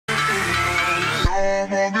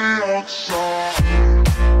I'm on the outside.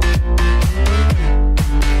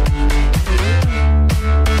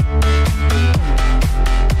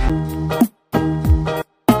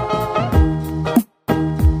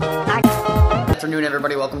 Afternoon,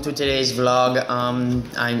 everybody. Welcome to today's vlog.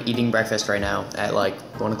 I'm eating breakfast right now at like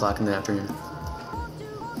 1 o'clock in the afternoon.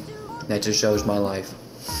 That just shows my life.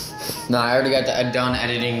 No, I already got done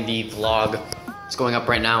editing the vlog. It's going up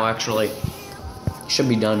right now, actually. Should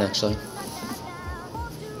be done, actually.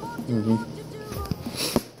 Don't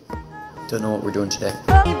know what we're doing today.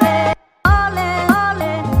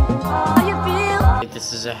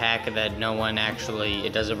 This is a hack that no one actually,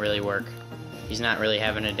 it doesn't really work. He's not really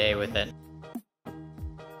having a day with it.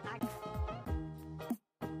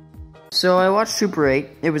 So I watched Super 8.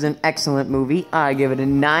 It was an excellent movie. I give it a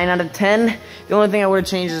 9 out of 10. The only thing I would have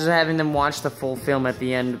changed is having them watch the full film at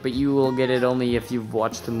the end, but you will get it only if you've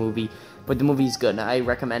watched the movie. But the movie's good. I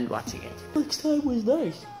recommend watching it. Next time was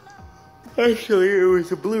nice. Actually, it was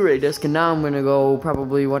a Blu-ray disc, and now I'm gonna go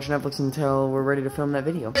probably watch Netflix until we're ready to film that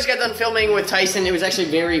video. I just got done filming with Tyson. It was actually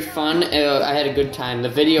very fun. I had a good time. The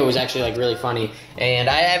video was actually like really funny, and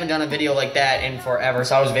I haven't done a video like that in forever,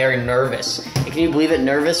 so I was very nervous. And can you believe it?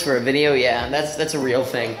 Nervous for a video? Yeah, that's a real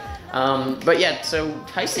thing. But yeah, so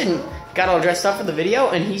Tyson got all dressed up for the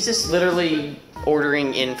video, and he's just literally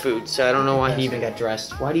ordering in food. So I don't know why he even got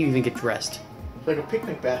dressed. Why do you even get dressed? It's like a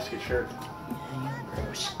picnic basket shirt.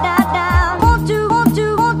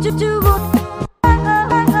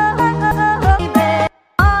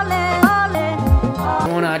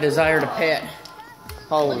 One I desire to pet.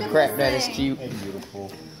 Holy crap, that is cute.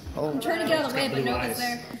 Beautiful. I'm trying to get out of the way, but nobody's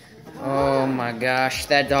there. Oh my gosh,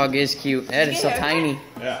 that dog is cute. That is so tiny.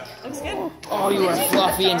 Yeah. Looks good. Oh, you are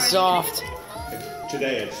fluffy and soft.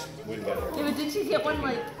 Today it's way better. Yeah, but didn't you get one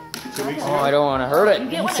like? 2 weeks Oh, ago? I don't want to hurt it.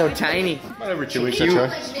 He's so tiny. Not every 2 weeks, Cute.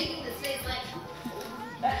 that's right.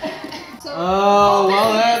 Oh,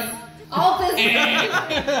 well that. All this.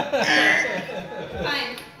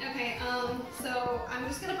 Fine. Okay. So I'm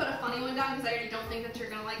just gonna put a funny one down because I already don't think that you're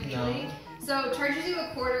gonna like it. No. So charges you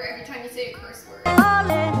a quarter every time you say a curse word.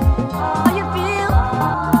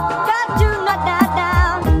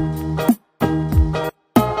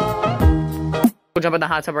 We'll jump in the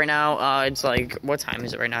hot tub right now. It's like, what time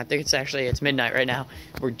is it right now? I think it's midnight right now.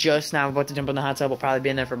 We're just now about to jump in the hot tub. We'll probably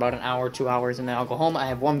be in there for about an hour, 2 hours, and then I'll go home. I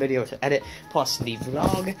have one video to edit, plus the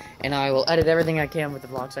vlog, and I will edit everything I can with the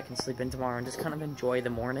vlog so I can sleep in tomorrow and just kind of enjoy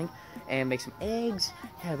the morning and make some eggs,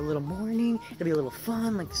 have a little morning. It'll be a little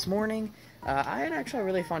fun, like this morning. I had actually a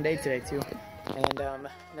really fun day today, too. And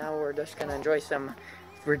now we're just going to enjoy some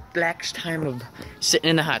relaxed time of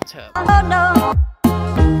sitting in the hot tub.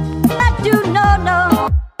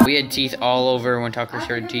 We had teeth all over when Tucker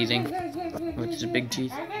started teething, which is big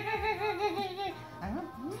teeth.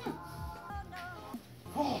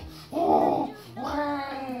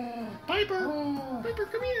 Piper! Piper,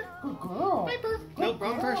 come here! Good girl. Piper! Nope,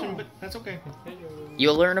 wrong person, but that's okay.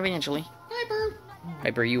 You'll learn eventually. Piper!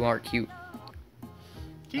 Piper, you are cute.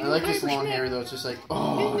 I like this long hair though, it's just like,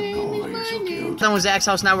 oh no, you're so cute. Done with Zach's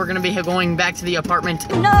house, now we're gonna be going back to the apartment.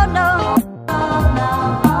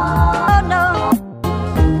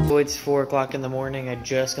 It's 4 o'clock in the morning. I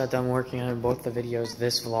just got done working on both the videos,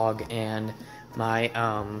 this vlog and my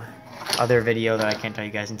other video that I can't tell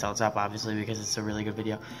you guys until it's up, obviously, because it's a really good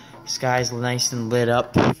video. Sky's nice and lit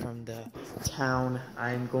up from the town.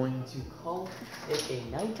 I'm going to call it a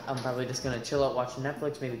night. I'm probably just gonna chill out, watch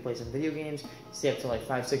Netflix, maybe play some video games, stay up till like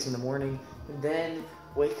 5, 6 in the morning, and then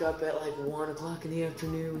wake up at like 1 o'clock in the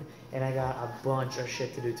afternoon, and I got a bunch of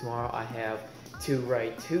shit to do tomorrow. I have to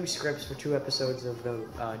write 2 scripts for 2 episodes of the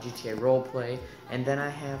GTA roleplay, and then I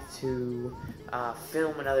have to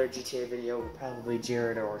film another GTA video, probably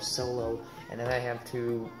Jared or solo, and then I have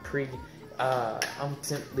to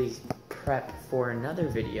umpteenly prep for another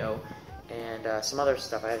video, and some other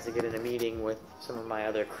stuff. I have to get in a meeting with some of my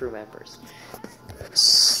other crew members.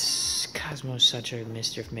 Cosmo's such a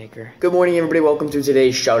mischief maker. Good morning, everybody. Welcome to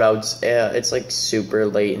today's shoutouts. It's like super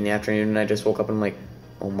late in the afternoon, and I just woke up and I'm like,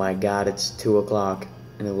 oh my god, it's 2 o'clock,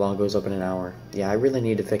 and the vlog goes up in an hour. Yeah, I really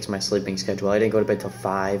need to fix my sleeping schedule. I didn't go to bed till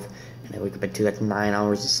 5, and I wake up at 2. That's 9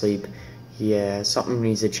 hours of sleep. Yeah, something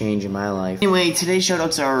needs to change in my life. Anyway, today's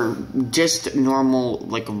shoutouts are just normal,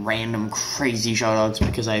 like, random, crazy shoutouts,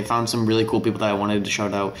 because I found some really cool people that I wanted to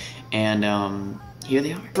shout out, and, here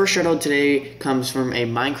they are. First shout out today comes from a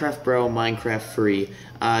Minecraft bro, Minecraft free.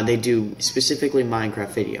 They do specifically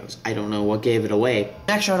Minecraft videos. I don't know what gave it away.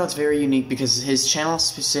 Next shoutout's very unique because his channel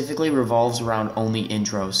specifically revolves around only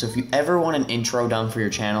intros. So if you ever want an intro done for your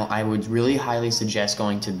channel, I would really highly suggest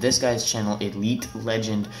going to this guy's channel, Elite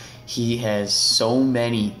Legend. He has so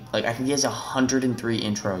many, like I think he has 103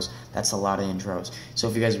 intros. That's a lot of intros. So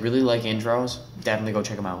if you guys really like intros, definitely go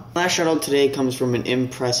check him out. Last shout out today comes from an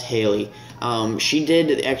Impress Haley. She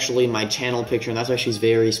did actually my channel picture, and that's why she's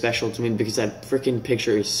very special to me, because that freaking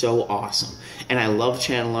picture is so awesome. And I love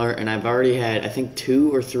channel art, and I've already had, I think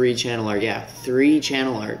 2 or 3 channel art. Yeah, 3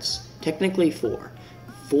 channel arts. Technically 4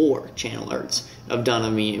 channel arts I've done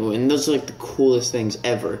of me, and those are like the coolest things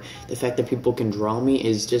ever. The fact that people can draw me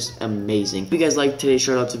is just amazing. If you guys liked today's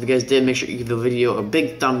shoutouts, if you guys did, make sure you give the video a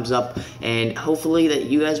big thumbs up, and hopefully that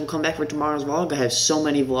you guys will come back for tomorrow's vlog. I have so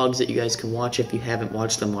many vlogs that you guys can watch if you haven't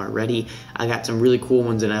watched them already. I got some really cool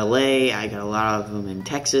ones in LA, I got a lot of them in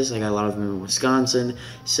Texas, I got a lot of them in Wisconsin,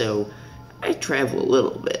 so I travel a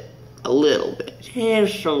little bit,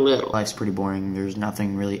 just a little. Life's pretty boring, there's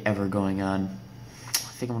nothing really ever going on.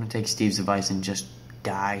 I think I'm gonna take Steve's advice and just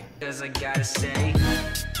die. 'Cause I gotta say